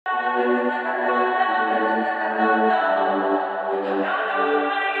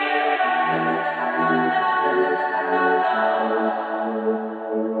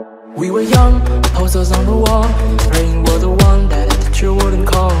We were young, posters on the wall, praying we're the one that a teacher wouldn't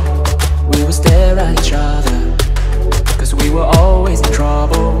call. We would stare at each other, cause we were always in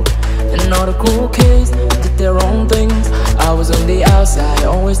trouble. And all the cool kids did their own things. I was on the outside,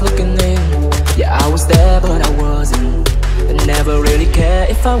 always looking in. Yeah, I was there but I wasn't, and never really cared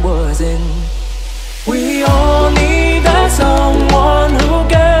if I wasn't. We all need that someone who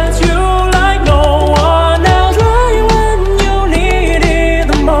gets you like no one else, right when you need it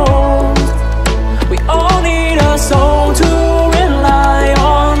the most. We all need a soul to rely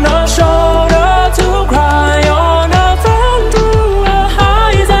on, a shoulder to cry on, a friend through the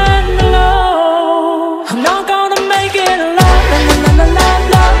highs and the lows. I'm not gonna make it alone, la la la la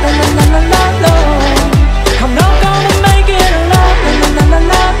la la la la la. I'm not gonna make it alone, la la la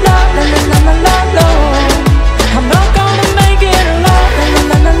la la la la la la la. I'm not gonna make it alone, la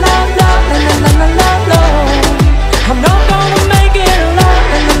la la la la la la la la la. I'm not gonna make it alone,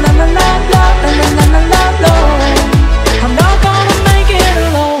 la la la la la la la la la. I'm not gonna make it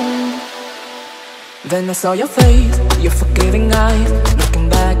alone. Then I saw your face, your forgiving eyes, looking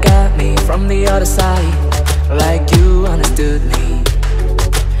back at me from the other side, like you understood me.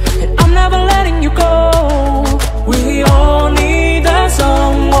 And I'm never letting you go. We all need that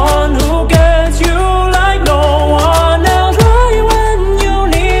someone who gets you like no one else, right when you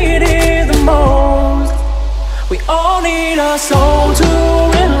need it the most. We all need a soul to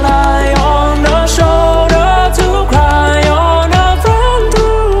rely on, a shoulder to cry on, a friend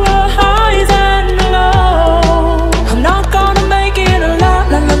through the highs and the lows. I'm not gonna make it alone,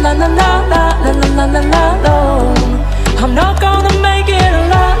 la la la la la la la la la la. I'm not gonna make it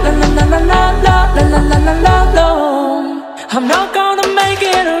alone, la la la la la la la la la la la. I'm not gonna make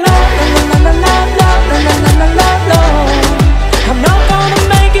it alone, la la la la la la la la la la. I'm not gonna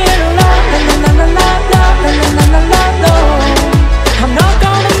make it alone, la la la la la la la la la la. I'm not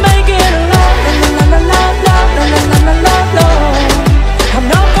gonna make it alone, la la la la la la la la la la. I'm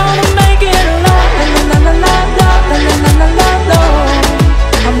not gonna make it alone, la la la la la la la la la la.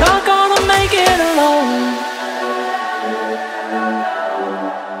 I'm not gonna make it alone.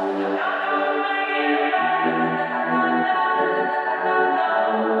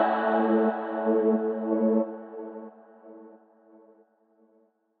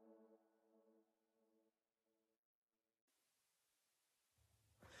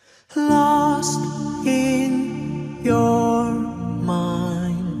 Lost in your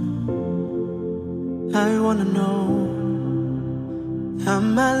mind, I wanna know,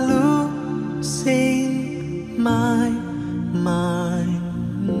 am I losing my mind?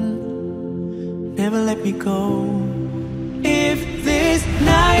 Never let me go. If this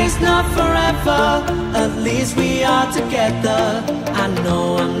night is not forever, at least we are together. I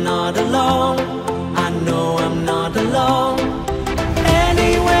know I'm not alone, I know I'm not alone.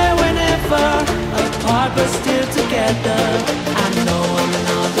 Anywhere, whenever, apart but still together. I know I'm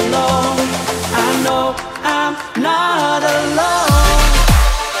not alone, I know I'm not alone.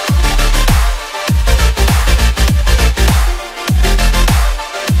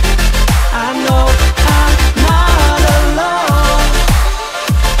 I know I'm not alone.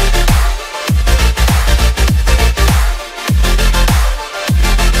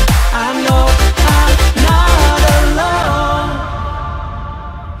 I know I'm not alone.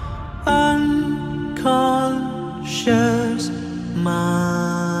 Unconscious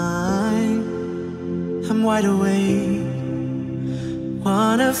mind, I'm wide awake.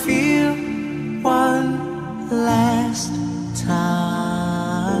 Wanna feel one last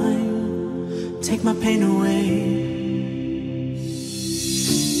time, take my pain away.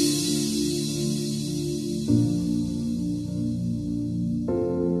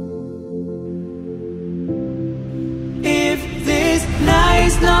 If this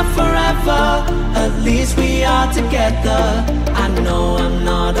night's not forever, at least we are together. I know I'm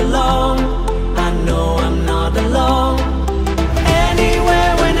not alone, I know I'm not alone.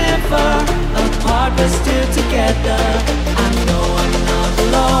 Anywhere, whenever, apart but still together. I know I'm not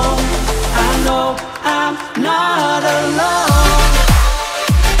alone, I know I'm not alone.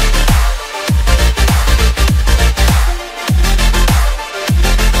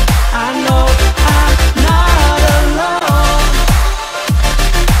 I know I'm not alone.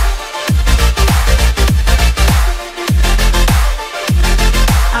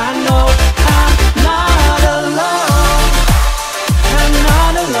 I know I'm not alone. I'm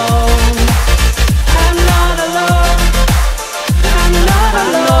not alone. I'm not alone.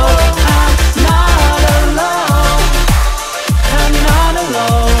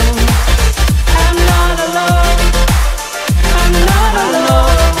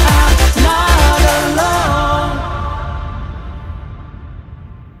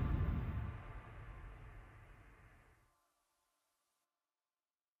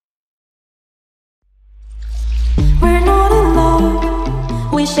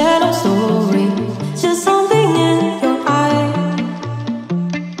 We share no story, just something in your eye.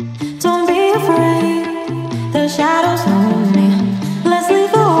 Don't be afraid, the shadows know me. Let's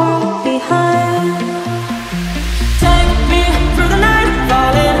leave the world behind. Take me through the night,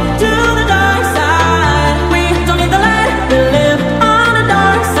 falling to the dark side. We don't need the light, we live on the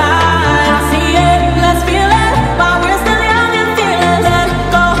dark side. I see it, let's feel it, while we're still young and feeling. Let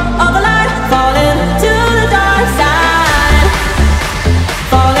go of the light, falling to the dark side.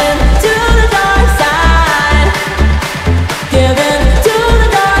 Falling to the dark side. Giving to the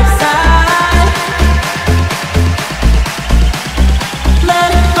dark side.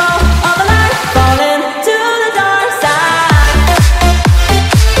 Let go of the light, falling to the dark side.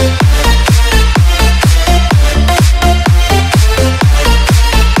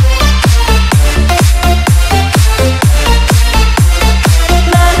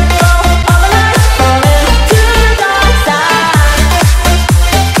 Let go of the light, falling to the dark side.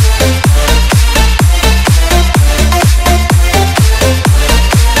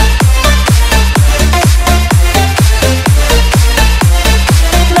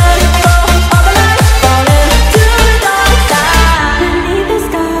 Let go of the light, falling to the dark side. Beneath the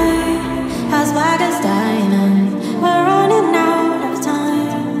sky, as black as diamonds, we're running out of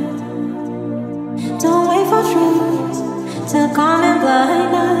time. Don't wait for truth to come and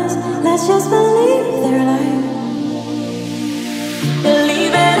blind us. Let's just believe their light.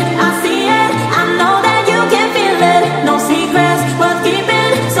 Believe it, I see it, I know that you can feel it. No secrets worth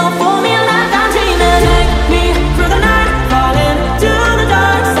keeping, so fool me like I'm dreaming. Take me through the night, falling to the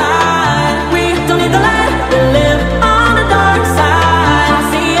dark side. We don't need the light, we live on the dark side. I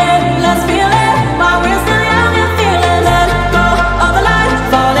see it, let's feel it, while we're still young and feeling. Let go of the light,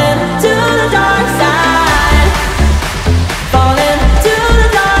 falling to the dark side. Falling to the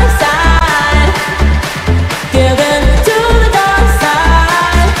dark side. Giving to the dark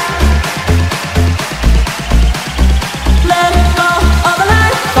side. Let go of the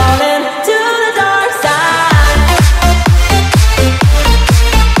light, falling to the dark side.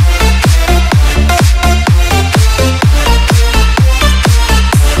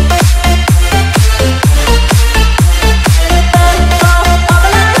 Let go of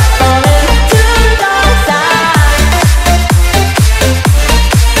the light, falling to the dark side.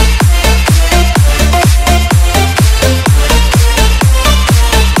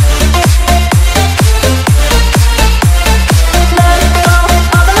 Let go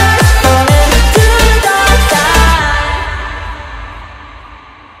of the light, falling to the dark side.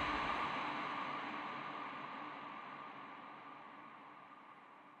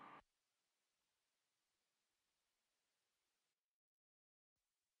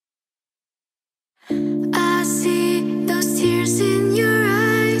 I see those tears in your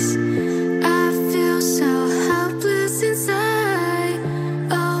eyes. I feel so helpless inside.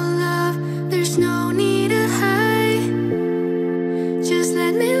 Oh love, there's no need to hide. Just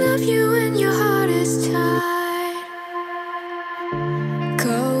let me love you when your heart is tired.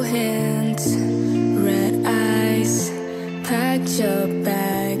 Cold hands, red eyes, pack your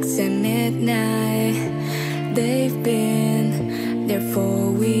bags at midnight. They've been there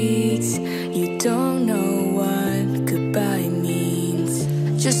for weeks. You don't know what goodbye means.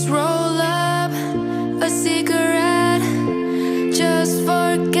 Just roll up a cigarette. Just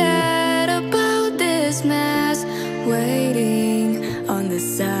forget about this mess. Waiting on the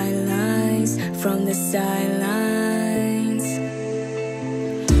sidelines, from the sidelines.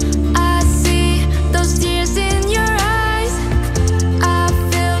 I see those tears in your eyes. I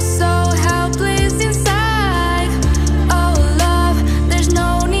feel so helpless inside. Oh love, there's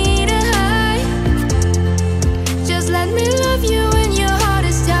no need to hide. Just let me love you when your heart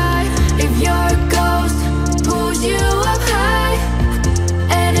is tired. If your ghost pulls you up high,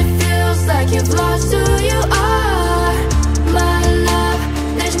 and it feels like you've lost who you are, my love,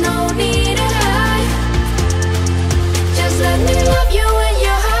 there's no need to hide. Just let me love you when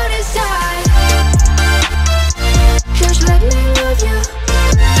your heart is tired. Just let me love you.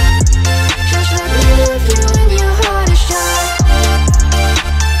 Just let me love you when your heart is tired.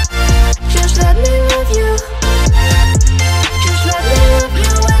 Just let me love you. Just let me love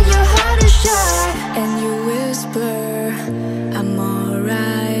you when your heart is tired. And you whisper, I'm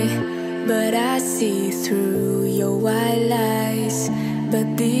alright, but I see through your white lies. But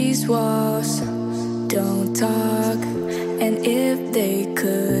these walls don't talk, and if they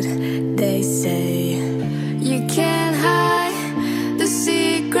could, they say you can't hide the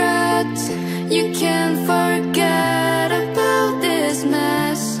secrets. You can't forget about this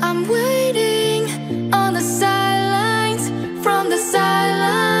mess. I'm waiting on the sidelines, from the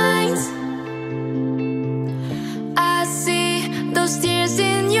sidelines. I see those tears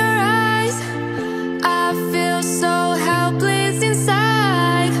in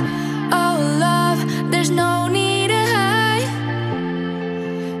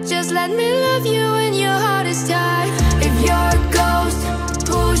Just let me love you when your heart is tired. If your ghost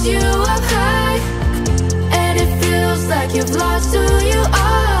pulls you up high and it feels like you've lost who you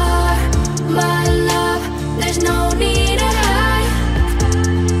are, my love, there's no need to hide.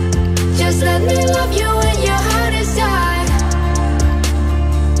 Just let me love you when your heart is tired.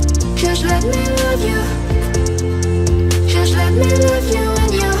 Just let me love you. Just let me love you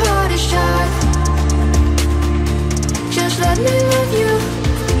when your heart is tired. Just let me love you.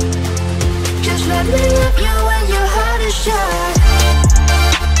 Just let me love you when your heart is tired.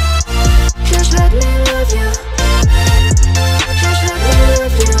 Just let me love you. Just let me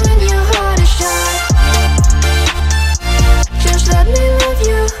love you when your heart is tired. Just let me love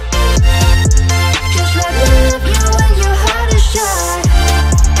you. Just let me love you when your heart is tired.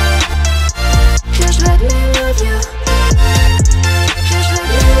 Just let me love you. Just let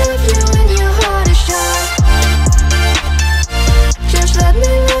me love you when your heart is tired. Just let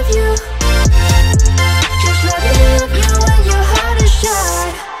me love you. Just let me love you when your heart is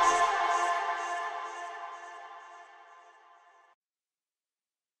tired.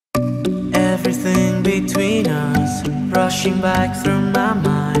 Everything between us rushing back through my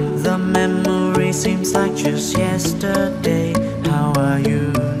mind. The memory seems like just yesterday. How are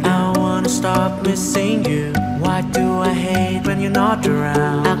you? I wanna stop missing you. Why do I hate when you're not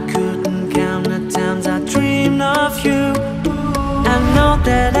around? I couldn't count the times I dreamed of you. I know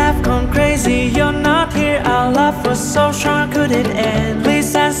that I've gone crazy. You're not here, our love was so strong, could it end?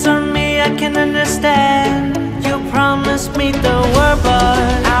 Please answer me, I can understand. You promised me the world, but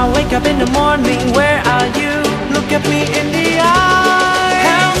I wake up in the morning, where are you? Look at me in the eye,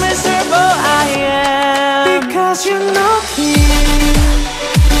 how miserable I am, because you're not here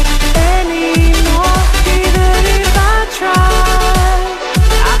anymore. Even if I try,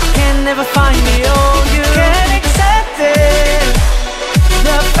 I can never find the old you. Can't accept it,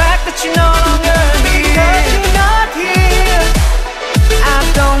 the fact that you're no longer here. Because you're not here, I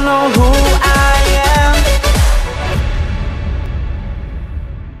don't know who I am.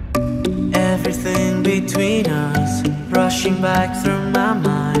 Everything between us rushing back through my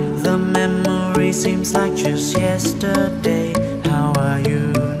mind. The memory seems like just yesterday. How are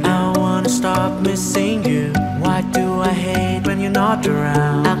you? I wanna stop missing you. Why do I hate when you're not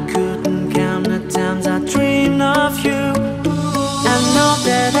around? I couldn't count the times I dreamed of you. I know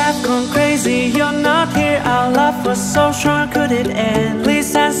that I've gone crazy. You're not here, our love was so strong, could it end?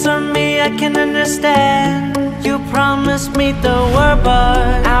 Please answer me, I can understand. You promised me the world,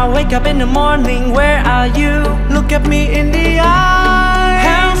 but I wake up in the morning, where are you? Look at me in the eye,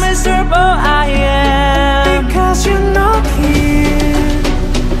 how miserable I am, because you're not here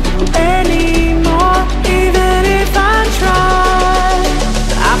anymore. Even if I try,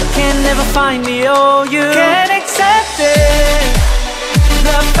 I can never find the old you. Can't accept it,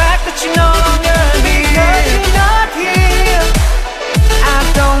 the fact that you're no longer here. Because you're not here, I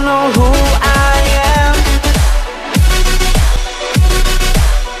don't know who I am.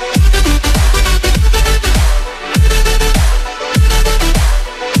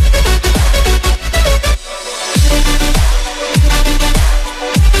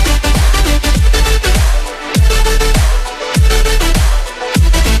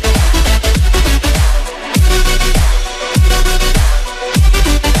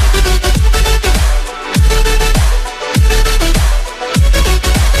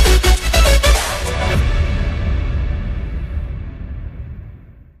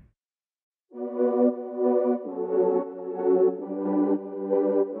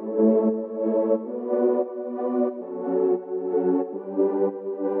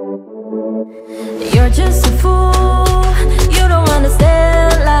 You're just a fool, you don't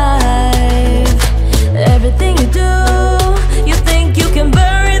understand life. Everything you do, you think you can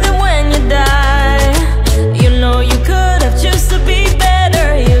bury them when you die. You know you could have choose to be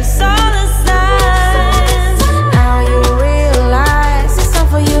better, you saw the signs. Now you realize it's time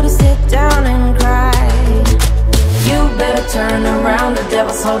for you to sit down and cry. You better turn around, the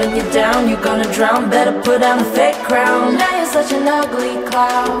devil's holding you down. You're gonna drown, better put on a fake crown. Now you're such an ugly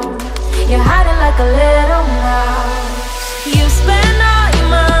clown, you're hiding like a little mouse. You spend all your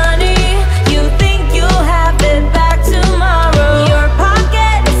money, you think you'll have it back tomorrow. Your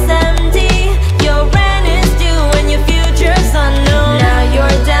pocket is empty, your rent is due and your future's unknown. Now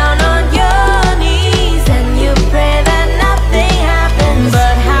you're down on your knees and you pray that nothing happens.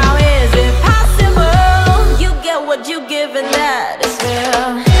 But how is it possible? You get what you give and that is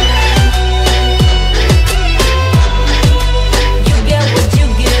fair.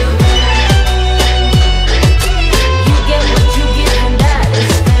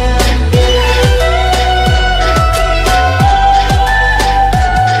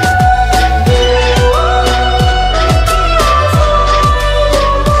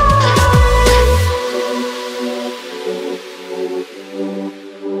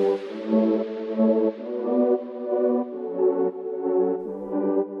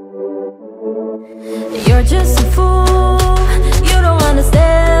 You're just a fool, you don't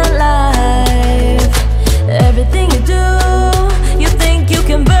understand life. Everything you do, you think you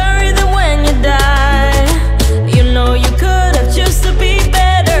can bury them when you die. You know you could have chosen to be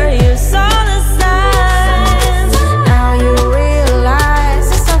better, you saw the signs. Now you realize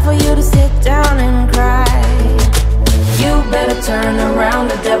it's time for you to sit down and cry. You better turn around,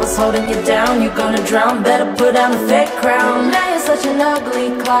 the devil's holding you down. You're gonna drown, better put on a fake crown. Now you're such an ugly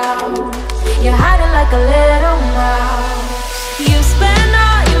cloud, you're hiding like a little mouse. You spend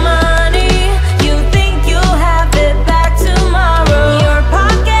all your money, you think you'll have it back tomorrow. Your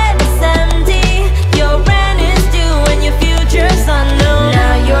pocket is empty, your rent is due and your future's unknown.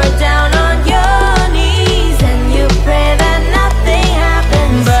 Now you're down on your knees and you pray that nothing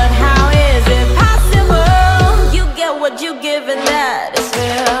happens. But how is it possible? You get what you give and that is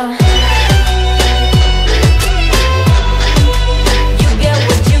fair.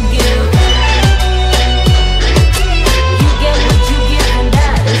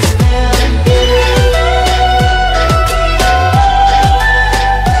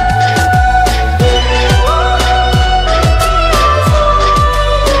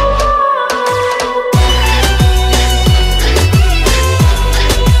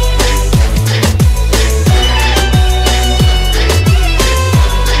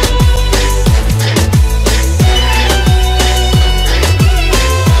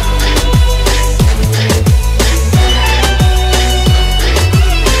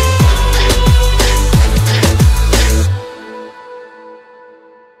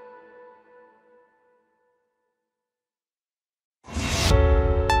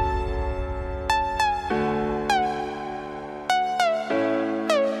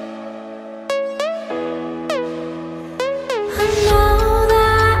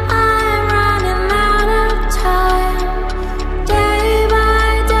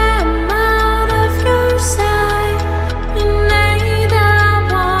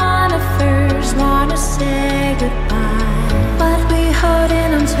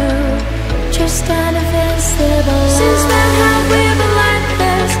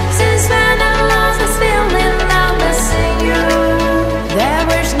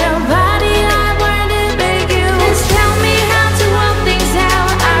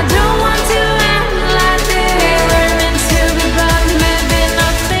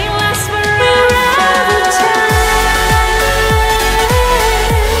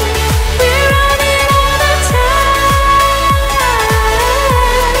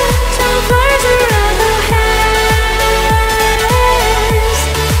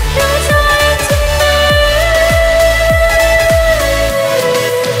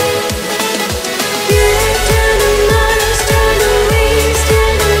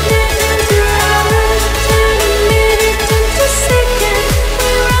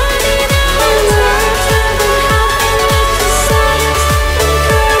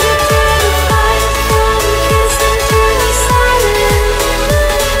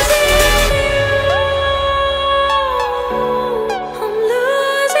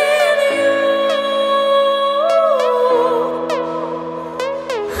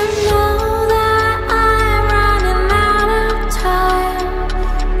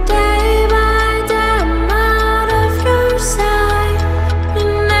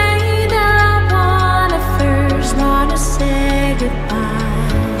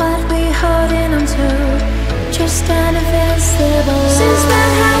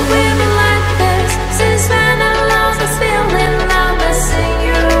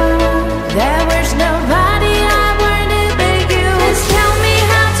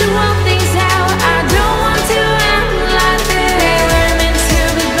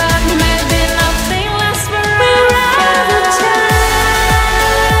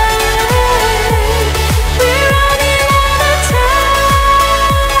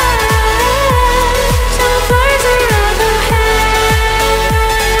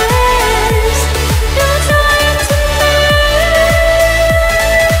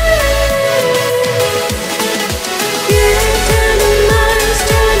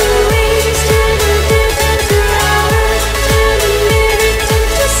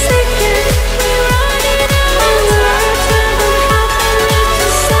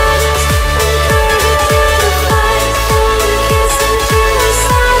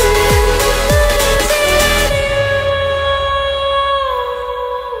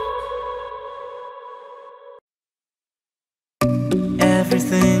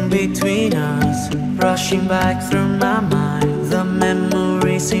 between us, rushing back through my mind. The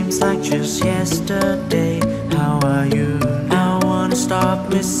memory seems like just yesterday. How are you? I wanna stop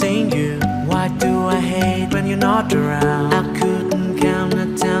missing you. Why do I hate when you're not around? I couldn't count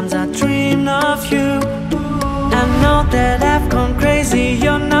the times I dreamed of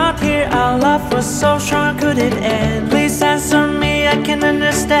so sure, could it end? Please answer me, I can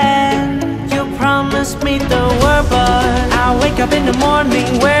understand. You promised me the world, but I wake up in the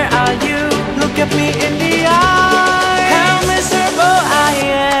morning, where are you? Look at me in the eye, how miserable I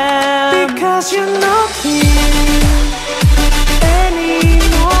am, because you're not here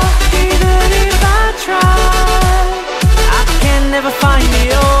anymore. Even if I try, I can never find the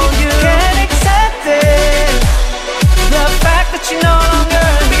old you. Can't accept it, the fact that you're no longer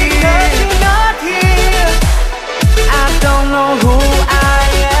here. Because you're not here, I don't know who I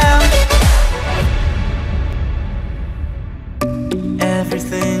am.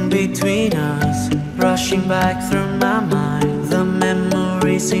 Everything between us rushing back through my mind. The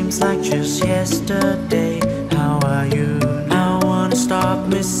memory seems like just yesterday. How are you? I wanna stop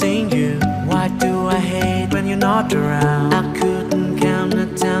missing you. Why do I hate when you're not around? I couldn't count the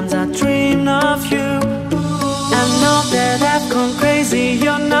times I dreamed of you. I know that I've gone crazy,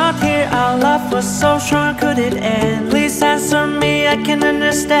 you're not here. Our love was so short, could it end? Please answer me, I can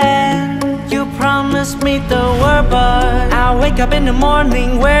understand. You promised me the world, but I wake up in the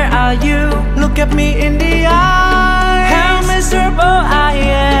morning, where are you? Look at me in the eye, how miserable I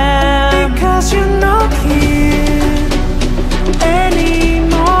am, because you're not here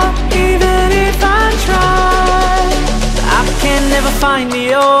anymore. Even if I try, I can never find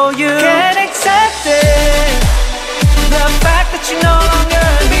the old you.